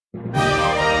Welcome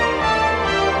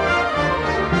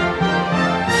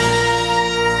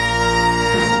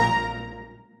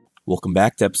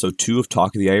back to episode 2 of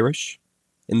Talk of the Irish.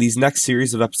 In these next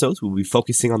series of episodes, we'll be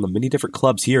focusing on the many different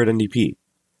clubs here at NDP.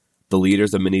 The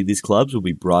leaders of many of these clubs will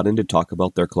be brought in to talk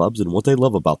about their clubs and what they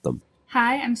love about them.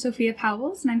 Hi, I'm Sophia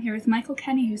Powells, and I'm here with Michael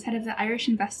Kenny, who's head of the Irish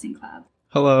Investing Club.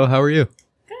 Hello, how are you?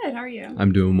 Good, how are you?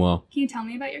 I'm doing well. Can you tell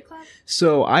me about your club?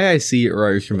 So IIC, or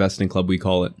Irish Investing Club we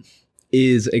call it,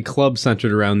 is a club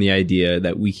centered around the idea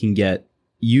that we can get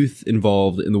youth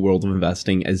involved in the world of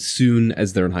investing as soon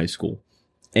as they're in high school.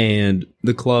 And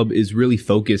the club is really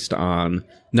focused on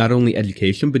not only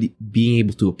education, but being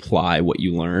able to apply what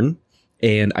you learn.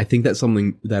 And I think that's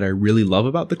something that I really love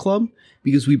about the club,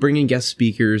 because we bring in guest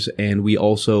speakers, and we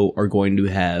also are going to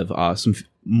have some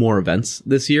more events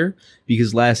this year,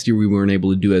 because last year we weren't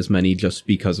able to do as many just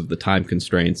because of the time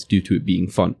constraints due to it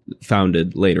being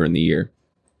founded later in the year.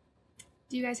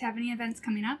 Do you guys have any events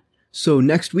coming up? So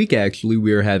next week, actually,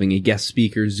 we are having a guest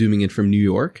speaker zooming in from New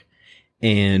York.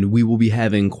 And we will be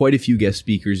having quite a few guest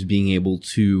speakers being able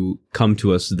to come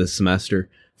to us this semester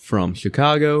from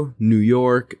Chicago, New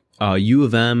York, U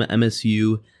of M,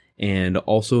 MSU, and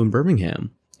also in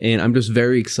Birmingham. And I'm just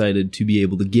very excited to be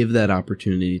able to give that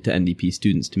opportunity to NDP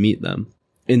students to meet them.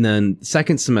 And then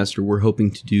second semester, we're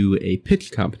hoping to do a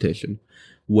pitch competition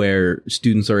where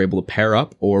students are able to pair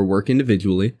up or work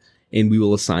individually, and we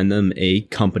will assign them a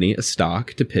company, a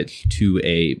stock, to pitch to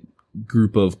a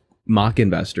group of mock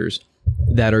investors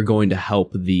that are going to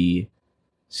help the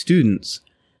students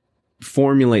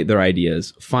formulate their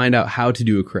ideas, find out how to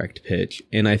do a correct pitch.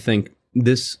 And I think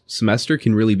this semester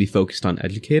can really be focused on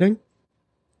educating.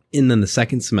 And then the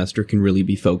second semester can really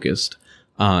be focused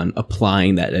on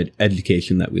applying that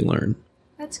education that we learn.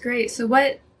 That's great. So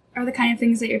what are the kind of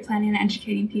things that you're planning on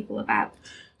educating people about?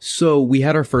 So we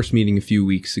had our first meeting a few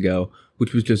weeks ago,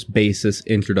 which was just basis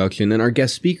introduction. And our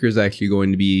guest speaker is actually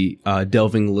going to be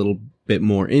delving a little bit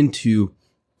more into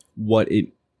what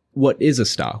is a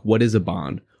stock, what is a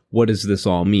bond, what does this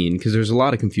all mean? Because there's a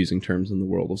lot of confusing terms in the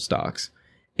world of stocks.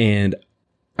 And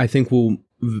I think we'll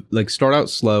start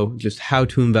out slow, just how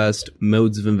to invest,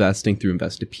 modes of investing through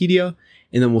Investopedia,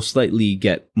 and then we'll slightly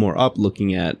get more up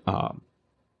looking at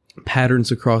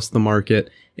patterns across the market,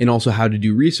 and also how to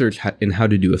do research and how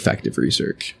to do effective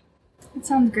research. That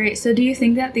sounds great. So do you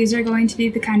think that these are going to be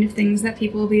the kind of things that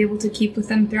people will be able to keep with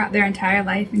them throughout their entire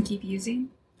life and keep using?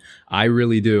 I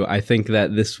really do. I think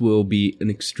that this will be an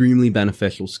extremely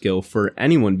beneficial skill for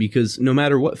anyone, because no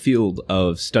matter what field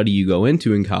of study you go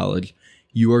into in college,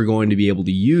 you are going to be able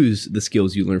to use the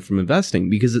skills you learn from investing,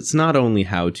 because it's not only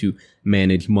how to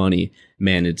manage money,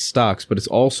 manage stocks, but it's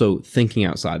also thinking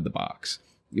outside the box.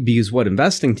 Because what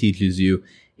investing teaches you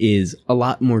is a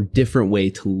lot more different way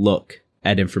to look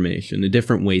at information, a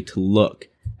different way to look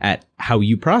at how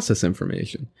you process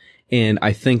information. And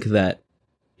I think that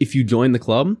if you join the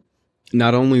club,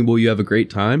 not only will you have a great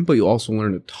time, but you'll also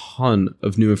learn a ton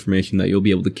of new information that you'll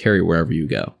be able to carry wherever you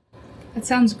go. That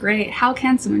sounds great. How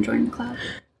can someone join the club?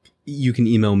 You can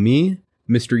email me,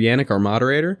 Mr. Yannick, our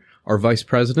moderator, our vice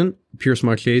president, Pierce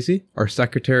Marchese, our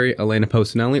secretary, Elena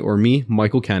Posinelli, or me,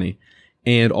 Michael Kenny.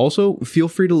 And also, feel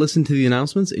free to listen to the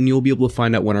announcements, and you'll be able to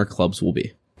find out when our clubs will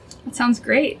be. That sounds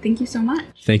great. Thank you so much.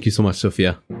 Thank you so much,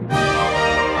 Sophia.